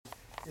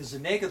is a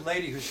naked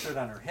lady who stood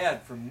on her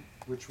head, from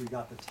which we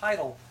got the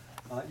title.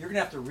 You're going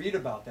to have to read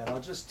about that.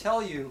 I'll just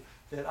tell you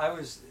that I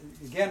was,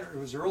 again, it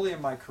was early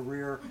in my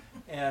career,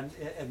 and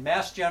at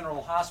Mass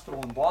General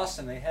Hospital in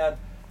Boston, they had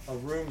a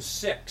room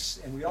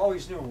 6, and we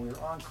always knew when we were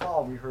on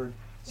call, we heard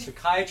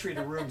psychiatry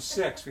to room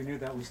 6, we knew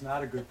that was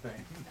not a good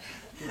thing,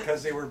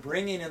 because they were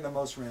bringing in the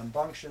most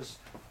rambunctious,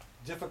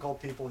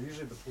 difficult people.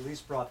 Usually the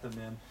police brought them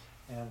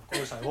in, and of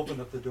course I opened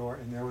up the door,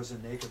 and there was a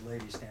naked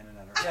lady standing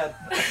on her head,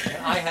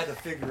 and I had to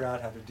figure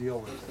out how to deal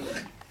with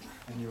it,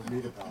 and you'll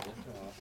read about it.